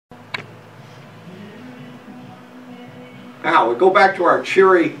Now, we go back to our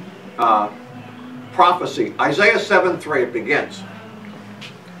cheery prophecy. Isaiah 7:3, it begins.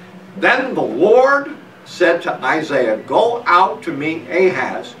 Then the Lord said to Isaiah, go out to meet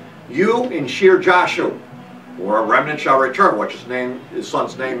Ahaz, you and Shear-Jashub, or a remnant shall return, which his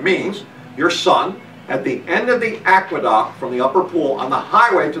son's name means, your son, at the end of the aqueduct from the upper pool on the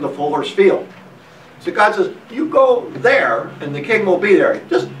highway to the fuller's field. So God says, you go there and the king will be there.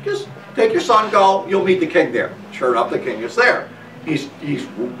 Just take your son, go, you'll meet the king there. Sure enough, the king is there. He's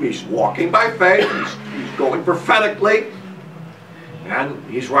walking by faith, he's going prophetically, and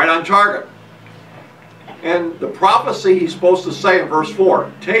he's right on target. And the prophecy he's supposed to say in verse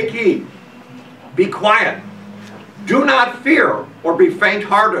 4, take heed, be quiet, do not fear or be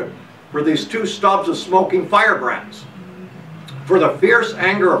faint-hearted for these two stubs of smoking firebrands. For the fierce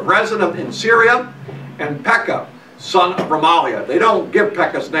anger of Rezin in Syria and Pekah, son of Remaliah. They don't give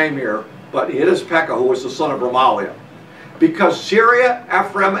Pekah's name here, but it is Pekah who was the son of Remaliah. Because Syria,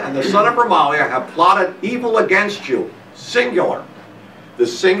 Ephraim, and the son of Remaliah have plotted evil against you, singular. The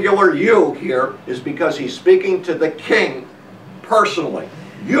singular you here is because he's speaking to the king personally.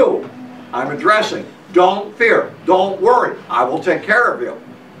 You, I'm addressing. Don't fear. Don't worry. I will take care of you.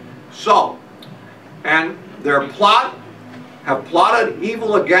 So, and their have plotted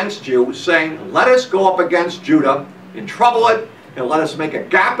evil against you, saying, let us go up against Judah and trouble it, and let us make a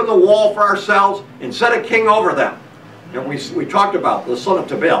gap in the wall for ourselves and set a king over them. And we talked about the son of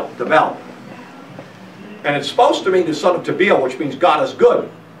Tabel. And it's supposed to mean the son of Tabeel, which means God is good.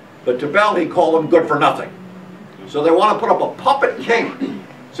 But Tabel, he called him good for nothing. So they want to put up a puppet king,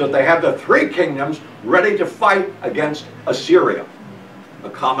 so that they have the three kingdoms ready to fight against Assyria. A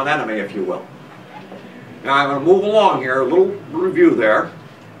common enemy, if you will. Now I'm going to move along here, a little review there.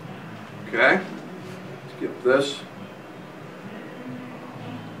 Okay, skip this.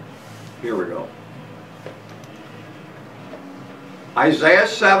 Here we go. Isaiah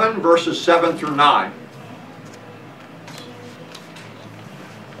 7, verses 7 through 9.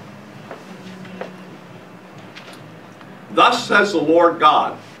 Thus says the Lord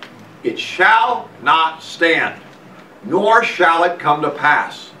God, it shall not stand, nor shall it come to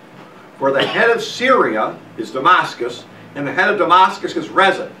pass. For the head of Syria is Damascus, and the head of Damascus is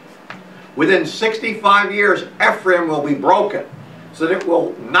Rezin. Within 65 years, Ephraim will be broken, so that it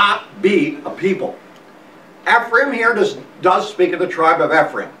will not be a people. Ephraim here does speak of the tribe of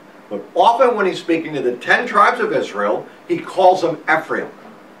Ephraim, but often when he's speaking to the 10 tribes of Israel, he calls them Ephraim.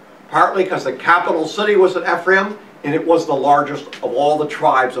 Partly because the capital city was at Ephraim, and it was the largest of all the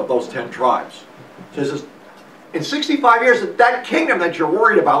tribes of those 10 tribes. So he says, in 65 years, that kingdom that you're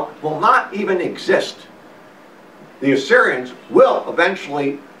worried about will not even exist. The Assyrians will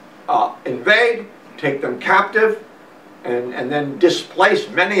eventually invade, take them captive, and then displace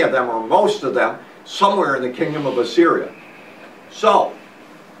many of them, or most of them, somewhere in the kingdom of Assyria. So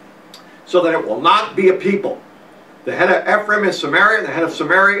that it will not be a people. The head of Ephraim is Samaria, and the head of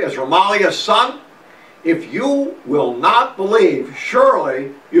Samaria is Remaliah's son. If you will not believe,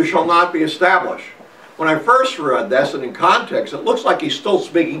 surely you shall not be established. When I first read this, and in context, it looks like he's still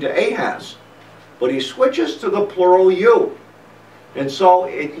speaking to Ahaz. But he switches to the plural you. And so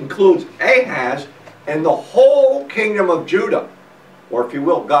it includes Ahaz and the whole kingdom of Judah. Or if you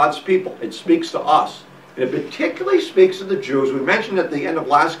will, God's people. It speaks to us. And it particularly speaks to the Jews. We mentioned at the end of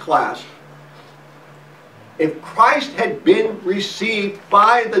last class, if Christ had been received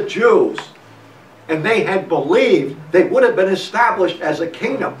by the Jews, and they had believed, they would have been established as a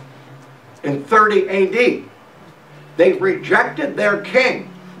kingdom in 30 AD. They rejected their king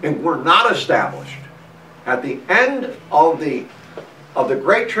and were not established. At the end of the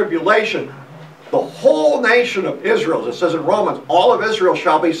Great Tribulation, the whole nation of Israel, as it says in Romans, all of Israel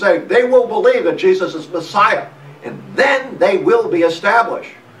shall be saved. They will believe that Jesus is Messiah, and then they will be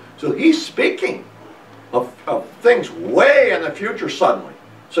established. So he's speaking of things way in the future suddenly.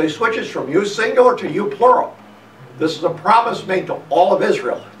 So he switches from you singular to you plural. This is a promise made to all of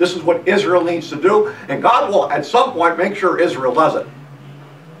Israel. This is what Israel needs to do, and God will at some point make sure Israel does it.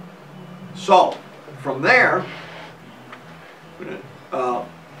 So, from there, I'm going to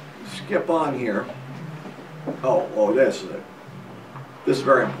skip on here. Oh, this is it. This is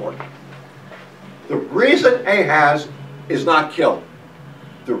very important. The reason Ahaz is not killed,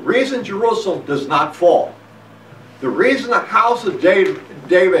 the reason Jerusalem does not fall, the reason the house of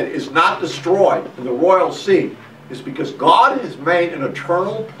David is not destroyed in the royal seed is because God has made an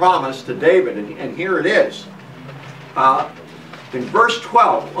eternal promise to David, and here it is. In verse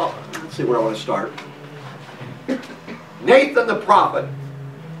 12, well, let's see where I want to start. Nathan the prophet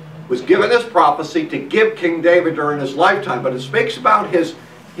was given this prophecy to give King David during his lifetime, but it speaks about his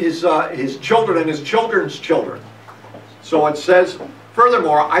children and his children's children. So it says,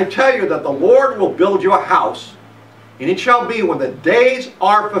 furthermore, I tell you that the Lord will build you a house, and it shall be when the days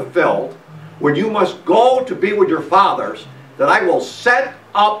are fulfilled, when you must go to be with your fathers, that I will set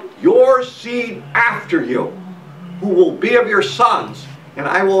up your seed after you, who will be of your sons, and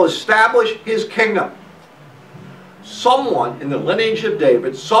I will establish his kingdom. Someone in the lineage of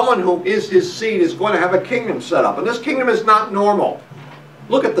David, someone who is his seed, is going to have a kingdom set up. And this kingdom is not normal.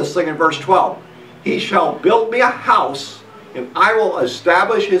 Look at this thing in verse 12. He shall build me a house, and I will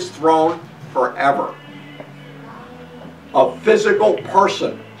establish his throne forever. A physical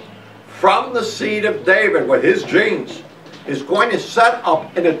person from the seed of David with his genes is going to set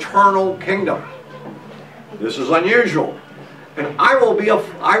up an eternal kingdom. This is unusual. And I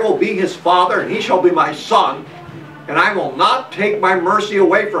will be his father, and he shall be my son, and I will not take my mercy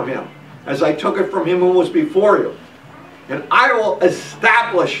away from him, as I took it from him who was before you. And I will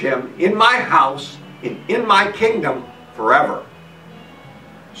establish him in my house and in my kingdom forever.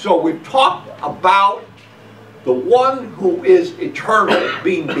 So we've talked about the one who is eternal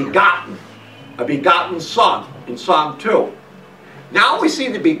being begotten, a begotten son in Psalm 2. Now we see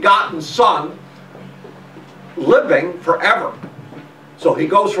the begotten son living forever. So he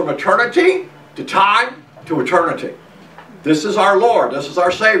goes from eternity to time to eternity. This is our Lord, this is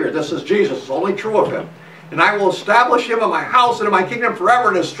our Savior, this is Jesus. It's only true of him. And I will establish him in my house and in my kingdom forever,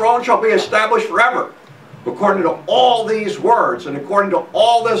 and his throne shall be established forever. According to all these words and according to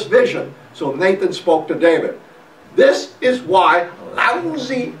all this vision. So Nathan spoke to David. This is why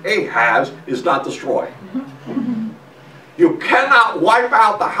lousy Ahaz is not destroyed. You cannot wipe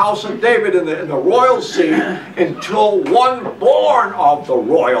out the house of David in the royal seed until one born of the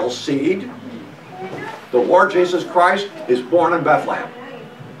royal seed, the Lord Jesus Christ, is born in Bethlehem.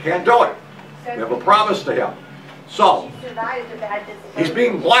 Can't do it. We have a promise to him. So, he's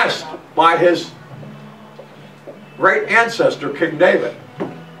being blessed by his great ancestor, King David.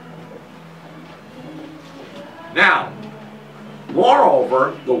 Now,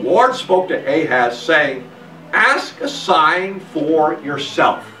 moreover, the Lord spoke to Ahaz, saying, ask a sign for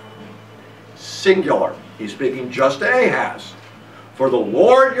yourself. Singular. He's speaking just to Ahaz. For the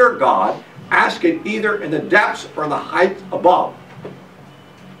Lord your God, ask it either in the depths or in the height above.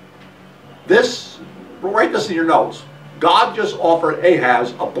 This, write this in your notes. God just offered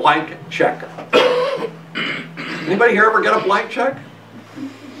Ahaz a blank check. Anybody here ever get a blank check?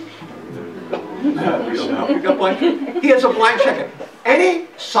 You got a blank check? He has a blank check. Any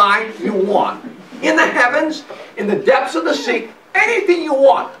sign you want, in the heavens, in the depths of the sea, anything you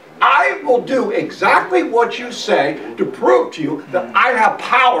want, I will do exactly what you say to prove to you that I have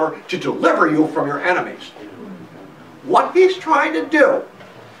power to deliver you from your enemies. What he's trying to do,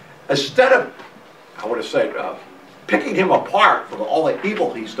 instead of, I would have said, picking him apart for all the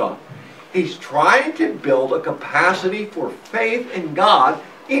evil he's done, he's trying to build a capacity for faith in God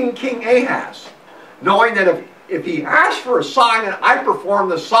in King Ahaz, knowing that if he asks for a sign and I perform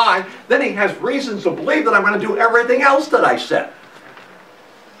the sign, then he has reasons to believe that I'm going to do everything else that I said.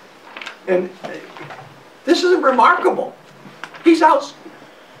 And this is remarkable.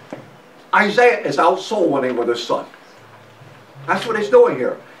 Isaiah is out soul winning with his son. That's what he's doing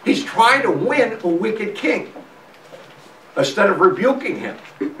here. He's trying to win a wicked king instead of rebuking him.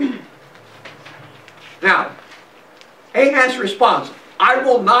 Now, Ahaz responds, I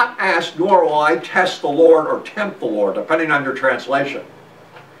will not ask, nor will I test the Lord or tempt the Lord, depending on your translation.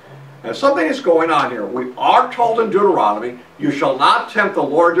 And something is going on here. We are told in Deuteronomy, you shall not tempt the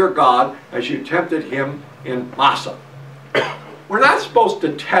Lord your God as you tempted him in Massah. We're not supposed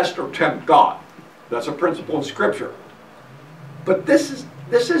to test or tempt God. That's a principle in Scripture. But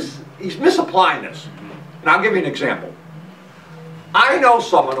he's misapplying this. And I'll give you an example. I know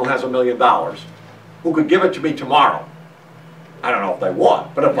someone who has $1 million who could give it to me tomorrow. I don't know if they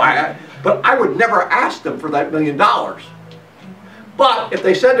would, but I would never ask them for that $1 million. But if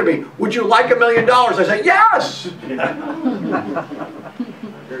they said to me, would you like $1 million? I say, yes!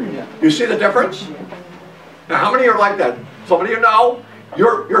 You see the difference? Now, how many are like that? Some of you know,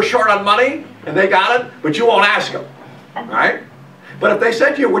 you're short on money, and they got it, but you won't ask them. Right? But if they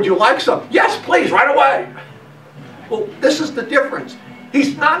said to you, would you like some? Yes, please, right away. Well, this is the difference.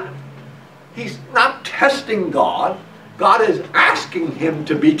 He's not testing God. God is asking him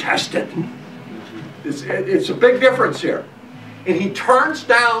to be tested. It's a big difference here. And he turns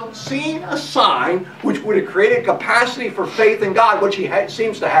down seeing a sign which would have created capacity for faith in God, which he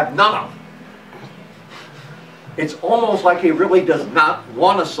seems to have none of. It's almost like he really does not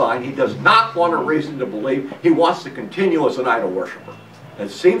want a sign. He does not want a reason to believe. He wants to continue as an idol worshiper.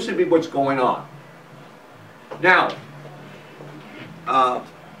 That seems to be what's going on. Now, a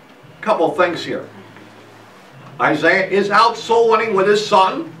couple of things here. Isaiah is out soul winning with his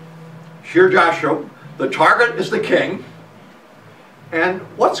son, Shear-Jashub. The target is the king. And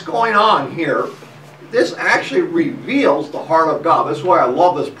what's going on here, this actually reveals the heart of God. That's why I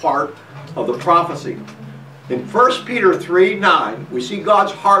love this part of the prophecy. In 1 Peter 3:9, we see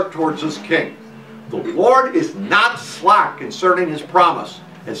God's heart towards this king. The Lord is not slack concerning his promise,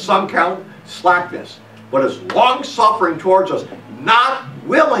 as some count slackness, but is long-suffering towards us, not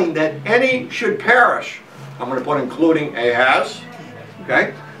willing that any should perish. I'm going to put including Ahaz,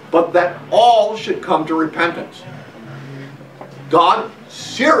 okay? But that all should come to repentance. God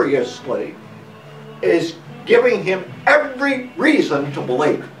seriously is giving him every reason to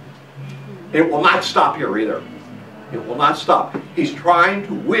believe. It will not stop here either. It will not stop. He's trying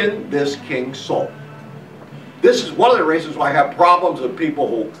to win this king's soul. This is one of the reasons why I have problems with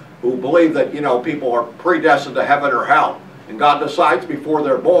people who believe that, you know, people are predestined to heaven or hell, and God decides before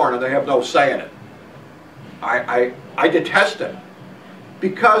they're born and they have no say in it. I detest it,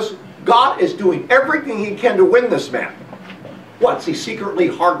 because God is doing everything he can to win this man. What's he secretly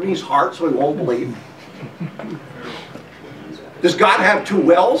hardening his heart so he won't believe? Does God have two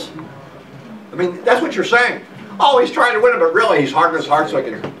wills? I mean, that's what you're saying. Oh, he's trying to win him, but really he's hardening his heart so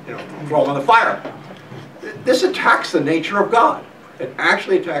he can, you know, throw him in the fire. This attacks the nature of God. It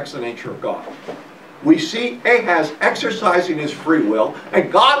actually attacks the nature of God. We see Ahaz exercising his free will,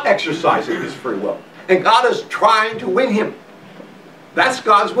 and God exercising his free will. And God is trying to win him. That's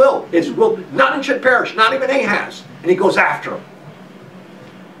God's will. His will, none should perish, not even Ahaz. And he goes after him.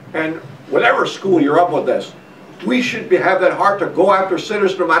 And whatever school you're up with this, we should have that heart to go after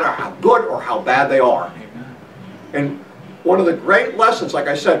sinners no matter how good or how bad they are. Amen. And one of the great lessons, like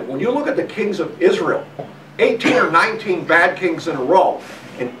I said, when you look at the kings of Israel, 18 or 19 bad kings in a row,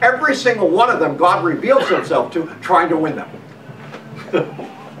 and every single one of them God reveals himself to, trying to win them.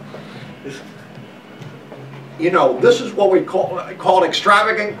 You know, this is what we call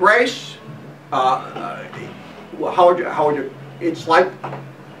extravagant grace. It's like,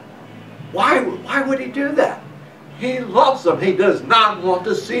 why would he do that? He loves them. He does not want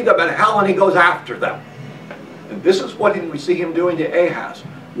to see them in hell, and he goes after them. And this is what we see him doing to Ahaz.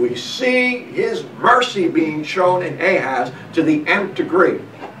 We see his mercy being shown in Ahaz to the nth degree.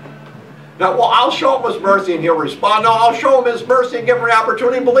 Now, well, I'll show him his mercy and he'll respond. No, I'll show him his mercy and give him an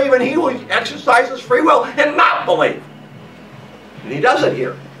opportunity to believe, and he will exercise his free will and not believe. And he does it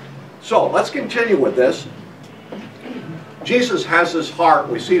here. So, let's continue with this. Jesus has this heart.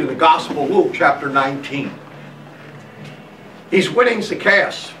 We see it in the Gospel of Luke, chapter 19. He's winning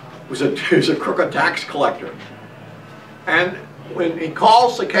Zacchaeus, who's a crooked tax collector. And when he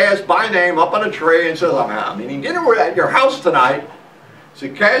calls Zacchaeus by name up on a tree and says, I'm eating dinner at your house tonight,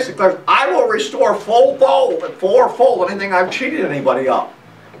 Zacchaeus declares, I will restore fourfold anything I've cheated anybody of.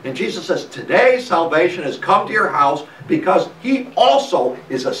 And Jesus says, today salvation has come to your house because he also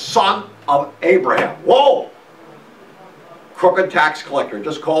is a son of Abraham. Whoa! Crooked tax collector.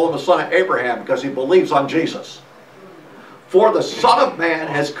 Just call him a son of Abraham because he believes on Jesus. For the Son of Man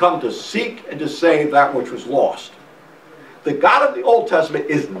has come to seek and to save that which was lost. The God of the Old Testament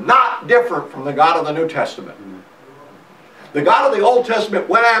is not different from the God of the New Testament. The God of the Old Testament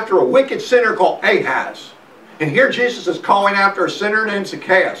went after a wicked sinner called Ahaz. And here Jesus is calling after a sinner named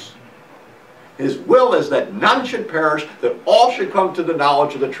Zacchaeus. His will is that none should perish, that all should come to the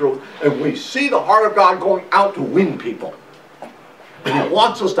knowledge of the truth. And we see the heart of God going out to win people. And he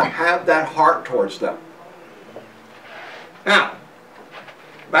wants us to have that heart towards them. Now,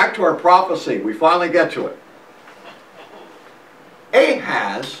 back to our prophecy. We finally get to it.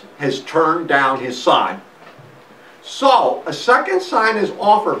 Ahaz has turned down his sign. So, a second sign is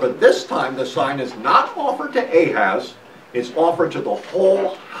offered, but this time the sign is not offered to Ahaz, it's offered to the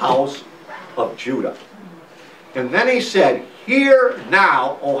whole house of Judah. And then he said, hear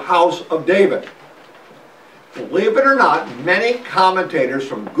now, O house of David. Believe it or not, many commentators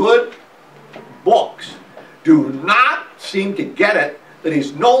from good books do not seem to get it that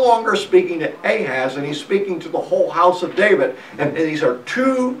he's no longer speaking to Ahaz and he's speaking to the whole house of David. And these are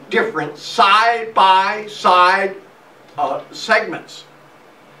two different side-by-side segments.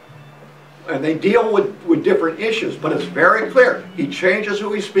 And they deal with different issues, but it's very clear. He changes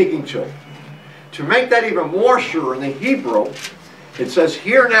who he's speaking to. To make that even more sure, in the Hebrew, it says,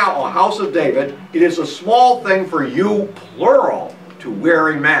 hear now, O house of David, it is a small thing for you, plural, to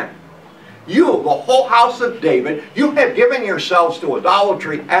weary men. You, the whole house of David, you have given yourselves to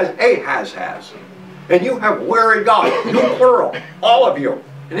idolatry as Ahaz has. And you have wearied God. You, plural, all of you.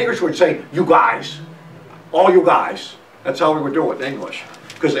 In English would say, you guys. All you guys. That's how we would do it in English.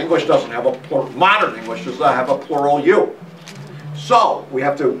 Because English doesn't have a plural, modern English does not have a plural you. So, we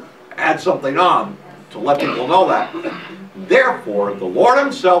have to add something on. to let people know that. Therefore, the Lord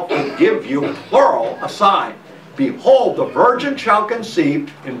himself will give you, plural, a sign. Behold, the virgin shall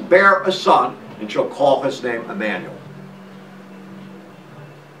conceive and bear a son, and shall call his name Emmanuel.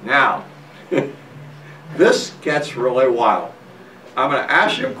 Now, this gets really wild. I'm going to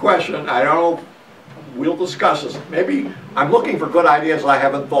ask you a question. I don't know, we'll discuss this. Maybe I'm looking for good ideas I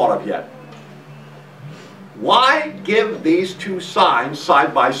haven't thought of yet. Why give these two signs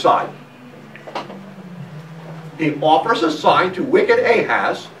side by side? He offers a sign to wicked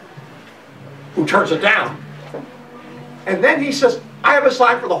Ahaz, who turns it down. And then he says, I have a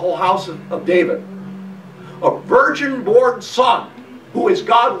sign for the whole house of David. A virgin-born son, who is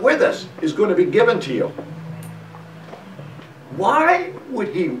God with us, is going to be given to you. Why would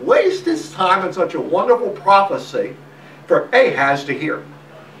he waste his time on such a wonderful prophecy for Ahaz to hear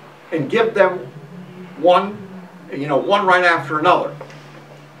and give them one right after another?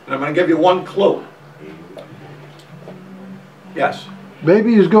 And I'm going to give you one clue. Yes?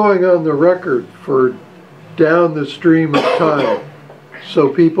 Maybe he's going on the record for down the stream of time, so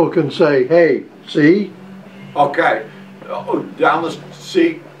people can say, hey, see? Okay. Down the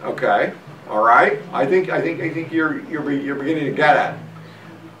see. Okay. All right. I think you're beginning to get at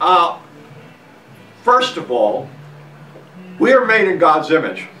it. First of all, we are made in God's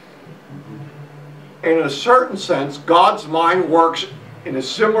image. And in a certain sense, God's mind works in a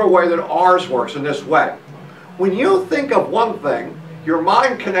similar way that ours works, in this way. When you think of one thing, your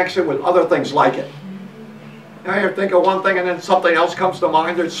mind connects it with other things like it. Now you think of one thing and then something else comes to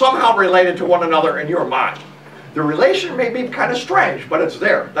mind. They're somehow related to one another in your mind. The relation may be kind of strange, but it's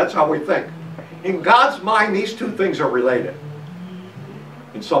there. That's how we think. In God's mind, these two things are related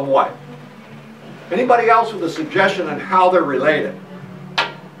in some way. Anybody else with a suggestion on how they're related?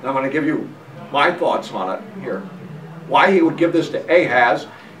 And I'm going to give you my thoughts on it here. Why he would give this to Ahaz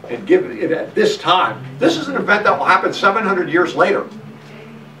and give it at this time. This is an event that will happen 700 years later.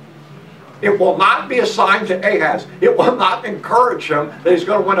 It will not be a sign to Ahaz. It will not encourage him that he's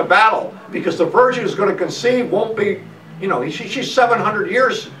going to win a battle, because the virgin is going to conceive won't be, she's 700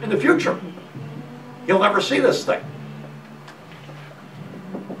 years in the future. He'll never see this thing.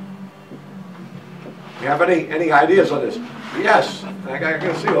 You have any ideas on this? Yes, I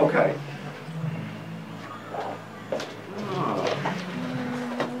can see, okay.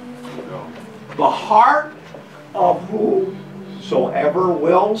 The heart of whosoever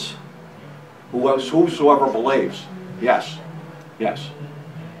wills, whosoever believes. Yes, yes.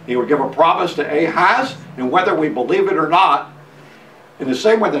 He would give a promise to Ahaz, and whether we believe it or not, in the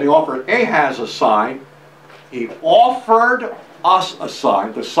same way that he offered Ahaz a sign, he offered us a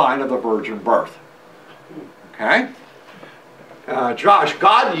sign, the sign of the virgin birth. Okay? Josh,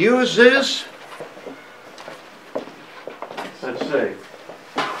 God uses, let's see,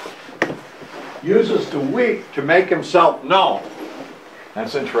 uses the weak to make himself known.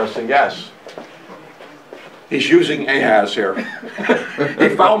 That's interesting, yes. He's using Ahaz here. He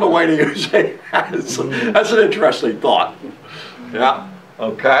found a way to use Ahaz. That's an interesting thought. Yeah,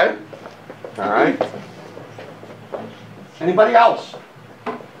 okay. All right. Anybody else?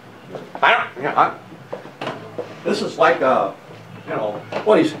 This is like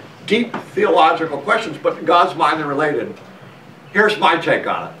these deep theological questions, but in God's mind they're related. Here's my take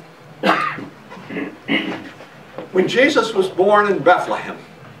on it. When Jesus was born in Bethlehem,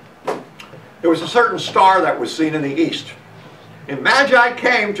 there was a certain star that was seen in the east. And Magi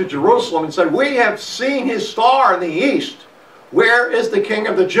came to Jerusalem and said, we have seen his star in the east. Where is the King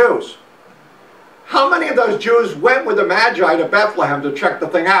of the Jews? How many of those Jews went with the Magi to Bethlehem to check the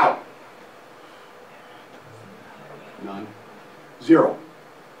thing out? None. Zero.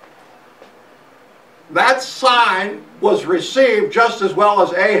 That sign was received just as well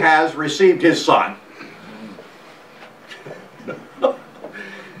as Ahaz received his sign.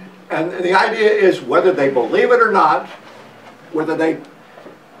 And the idea is, whether they believe it or not,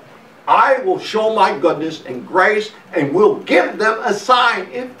 I will show my goodness and grace and will give them a sign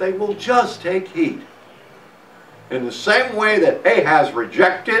if they will just take heed. In the same way that Ahaz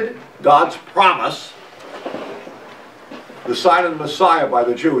rejected God's promise, the sign of the Messiah by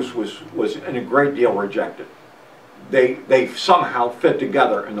the Jews was in a great deal rejected. They somehow fit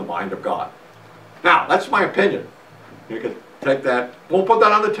together in the mind of God. Now, that's my opinion. You can take that. Won't put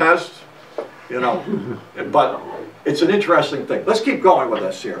that on the test, but it's an interesting thing. Let's keep going with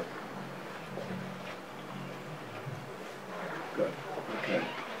this here. Good. Okay.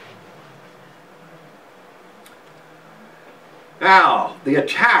 Now, the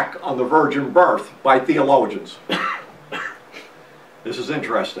attack on the virgin birth by theologians. This is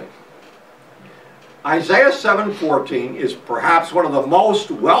interesting. Isaiah 7:14 is perhaps one of the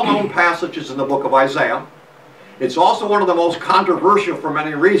most well-known passages in the book of Isaiah. It's also one of the most controversial for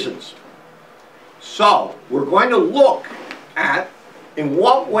many reasons. So, we're going to look at in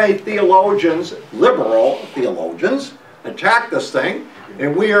what way theologians, liberal theologians, attack this thing,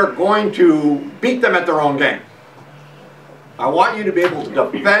 and we are going to beat them at their own game. I want you to be able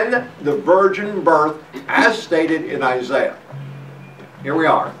to defend the virgin birth as stated in Isaiah. Here we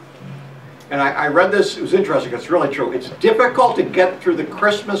are. And I read this, it was interesting, it's really true. It's difficult to get through the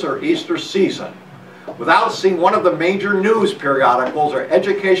Christmas or Easter season without seeing one of the major news periodicals or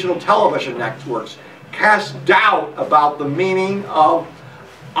educational television networks cast doubt about the meaning of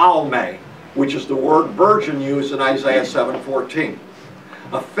Alme, which is the word virgin used in Isaiah 7:14.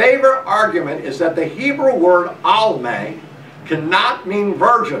 A favorite argument is that the Hebrew word Alme cannot mean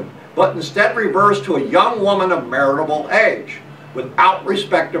virgin, but instead refers to a young woman of marriageable age, without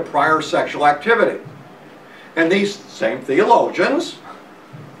respect to prior sexual activity. And these same theologians,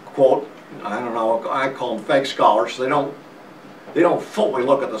 quote, I don't know, I call them fake scholars, they don't fully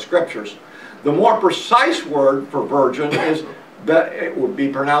look at the scriptures. The more precise word for virgin is, it would be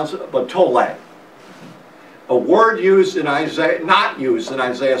pronounced batole, a word used in Isaiah, not used in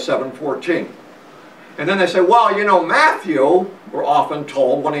Isaiah 7:14. And then they say, well, you know, Matthew, we're often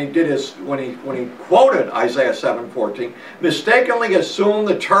told when he quoted Isaiah 7:14, mistakenly assumed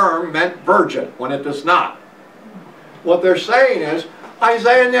the term meant virgin when it does not. What they're saying is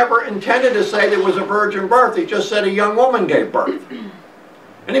Isaiah never intended to say there was a virgin birth. He just said a young woman gave birth.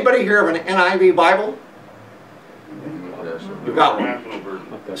 Anybody hear of an NIV Bible? You've got one.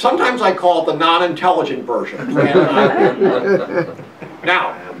 Sometimes I call it the non-intelligent version.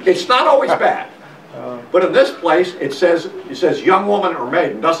 Now, it's not always bad. But in this place, it says young woman or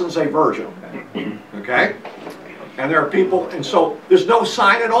maiden. It doesn't say virgin. Okay? And there are people, and so there's no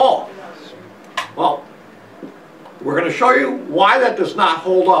sign at all. Well, we're going to show you why that does not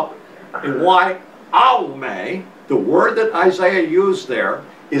hold up and why Alme, the word that Isaiah used there,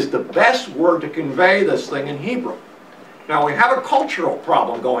 is the best word to convey this thing in Hebrew. Now, we have a cultural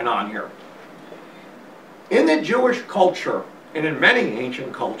problem going on here. In the Jewish culture, and in many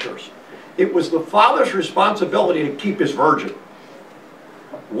ancient cultures, it was the father's responsibility to keep his virgin.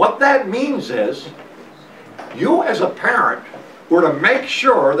 What that means is, you as a parent were to make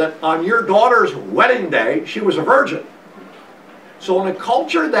sure that on your daughter's wedding day, she was a virgin. So in a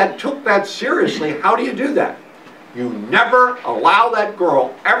culture that took that seriously, how do you do that? You never allow that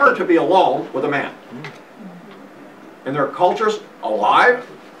girl ever to be alone with a man. And there are cultures alive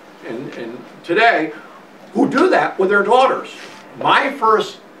and today who do that with their daughters. My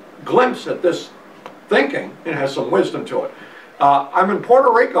first glimpse at this thinking, it has some wisdom to it. I'm in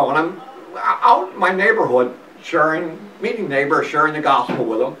Puerto Rico and I'm out in my neighborhood meeting neighbors, sharing the gospel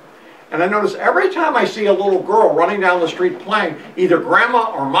with them. And I notice every time I see a little girl running down the street playing, either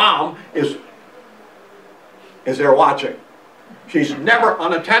grandma or mom is there watching. She's never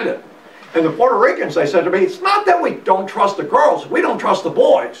unattended. And the Puerto Ricans, they said to me, it's not that we don't trust the girls, we don't trust the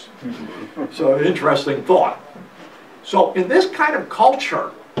boys. So an interesting thought. So in this kind of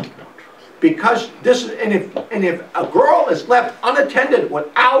culture, because this, and if a girl is left unattended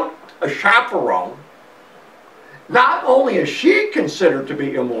without a chaperone, not only is she considered to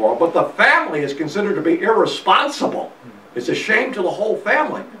be immoral, but the family is considered to be irresponsible. It's a shame to the whole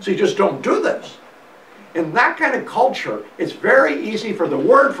family. So you just don't do this. In that kind of culture, it's very easy for the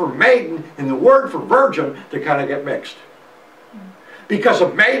word for maiden and the word for virgin to kind of get mixed. Because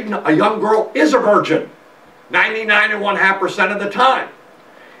a maiden, a young girl, is a virgin 99.5% of the time.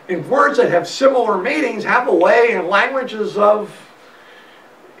 And words that have similar meanings have a way in languages of,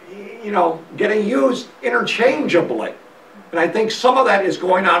 you know, getting used interchangeably. And I think some of that is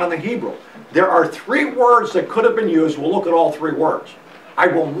going on in the Hebrew. There are 3 words that could have been used. We'll look at all 3 words. I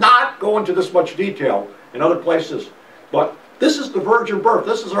will not go into this much detail in other places, but this is the virgin birth.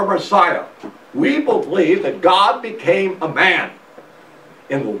 This is our Messiah. We believe that God became a man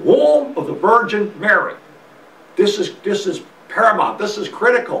in the womb of the Virgin Mary. This is paramount. This is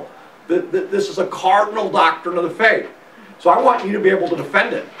critical. This is a cardinal doctrine of the faith. So I want you to be able to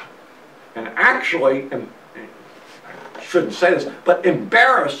defend it. And actually, and I shouldn't say this, but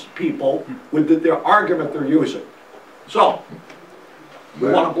embarrass people with the argument they're using. So, we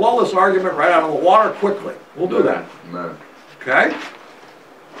want to blow this argument right out of the water quickly. We'll do that. Okay?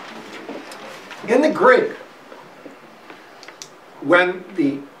 In the Greek, when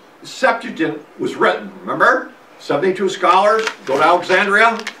the Septuagint was written, remember? 72 scholars go to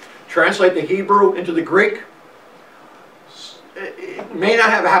Alexandria, translate the Hebrew into the Greek. It may not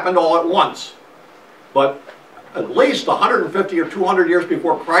have happened all at once, but at least 150 or 200 years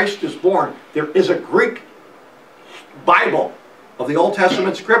before Christ is born, there is a Greek Bible of the Old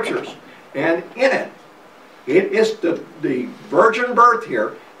Testament scriptures. And in it, it is the virgin birth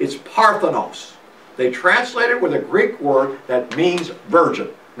here, it's Parthenos. They translate it with a Greek word that means virgin,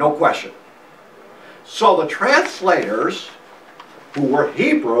 no question. So the translators, who were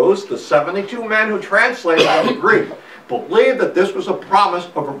Hebrews, the 72 men who translated in Greek, believed that this was a promise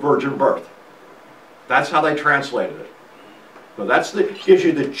of a virgin birth. That's how they translated it. So that's gives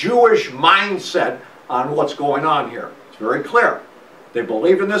you the Jewish mindset on what's going on here. It's very clear. They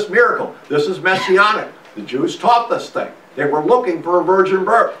believed in this miracle. This is messianic. The Jews taught this thing. They were looking for a virgin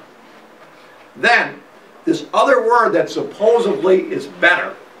birth. Then, this other word that supposedly is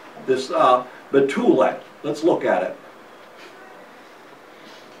better, this betule. Let's look at it.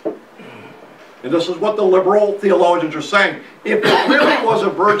 And this is what the liberal theologians are saying. If it really was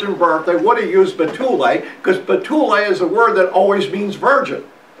a virgin birth, they would have used betule, because betule is a word that always means virgin.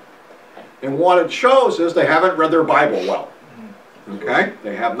 And what it shows is they haven't read their Bible well. Okay?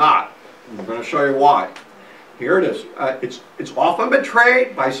 They have not. I'm going to show you why. Here it is. It's often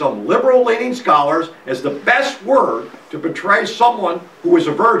betrayed by some liberal-leaning scholars as the best word to portray someone who is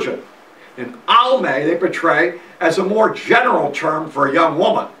a virgin. In alme, they portray as a more general term for a young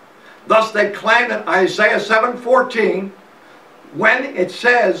woman. Thus, they claim that Isaiah 7:14, when it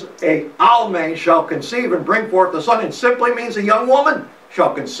says a alme shall conceive and bring forth the son, it simply means a young woman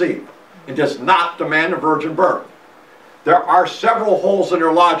shall conceive. It does not demand a virgin birth. There are several holes in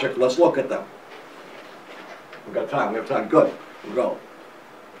their logic. Let's look at them. We've got time. We have time. Good. We'll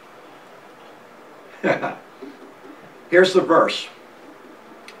go. Here's the verse.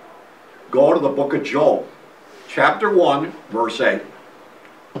 Go to the book of Joel, chapter 1, verse 8.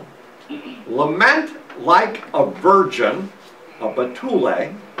 Lament like a virgin, a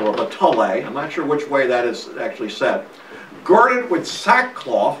betule, or betule, I'm not sure which way that is actually said, girded with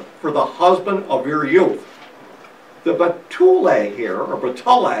sackcloth for the husband of your youth. The betule here, or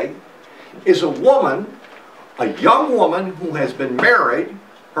betule, is a woman, a young woman who has been married,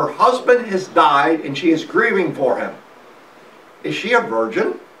 her husband has died, and she is grieving for him. Is she a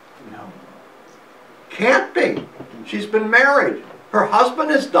virgin? No. Can't be. She's been married. Her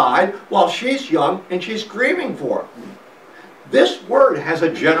husband has died while she's young and she's grieving for him. This word has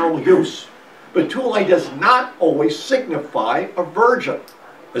a general use. Betule does not always signify a virgin,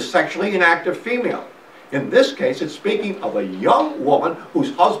 a sexually inactive female. In this case, it's speaking of a young woman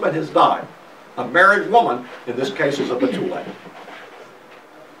whose husband has died. A married woman, in this case, is a betule.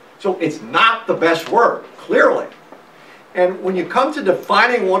 So it's not the best word, clearly. And when you come to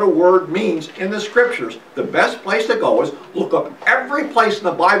defining what a word means in the scriptures, the best place to go is look up every place in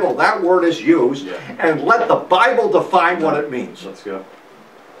the Bible that word is used and let the Bible define what it means. Let's go.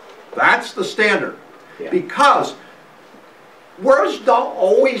 That's the standard. Because words don't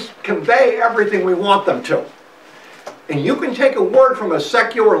always convey everything we want them to. And you can take a word from a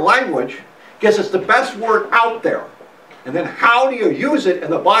secular language because it's the best word out there. And then how do you use it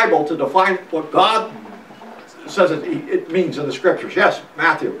in the Bible to define what God says it means in the scriptures? Yes,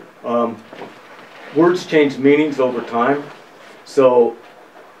 Matthew. Words change meanings over time. So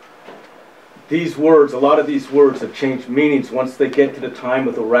these words, a lot of these words have changed meanings once they get to the time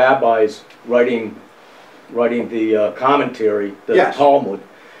of the rabbis writing the commentary, the Talmud.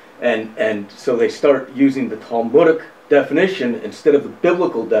 And so they start using the Talmudic definition instead of the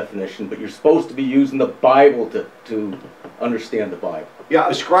biblical definition, but you're supposed to be using the Bible to understand the Bible. Yeah,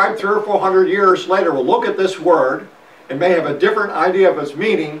 a scribe 300 or 400 years later will look at this word and may have a different idea of its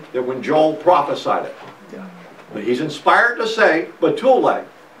meaning than when Joel prophesied it. Yeah. But he's inspired to say, betule,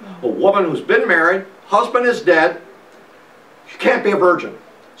 a woman who's been married, husband is dead, she can't be a virgin.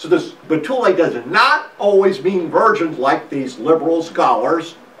 So this betule does not always mean virgins like these liberal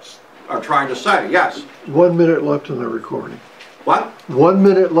scholars are trying to say. Yes? 1 minute left on the recording. What? 1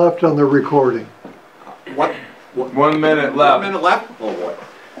 minute left on the recording. What? 1 minute left. 1 minute left? Oh boy.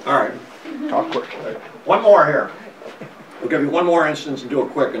 All right. Talk quick. One more here. We'll give you one more instance and do it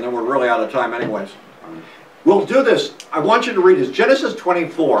quick, and then we're really out of time anyways. We'll do this. I want you to read this. Genesis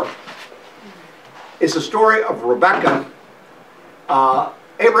 24 is the story of Rebekah.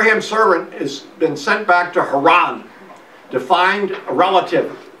 Abraham's servant has been sent back to Haran to find a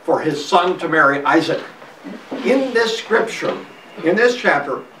relative for his son to marry, Isaac. In this scripture, in this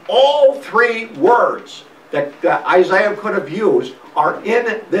chapter, all three words that Isaiah could have used are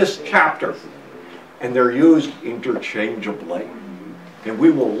in this chapter. And they're used interchangeably. And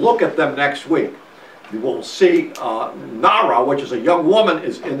we will look at them next week. We will see Nara, which is a young woman,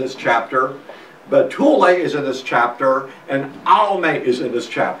 is in this chapter. Betule is in this chapter. And Alme is in this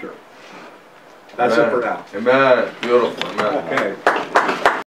chapter. That's it for now. Amen. Beautiful. Amen. Okay.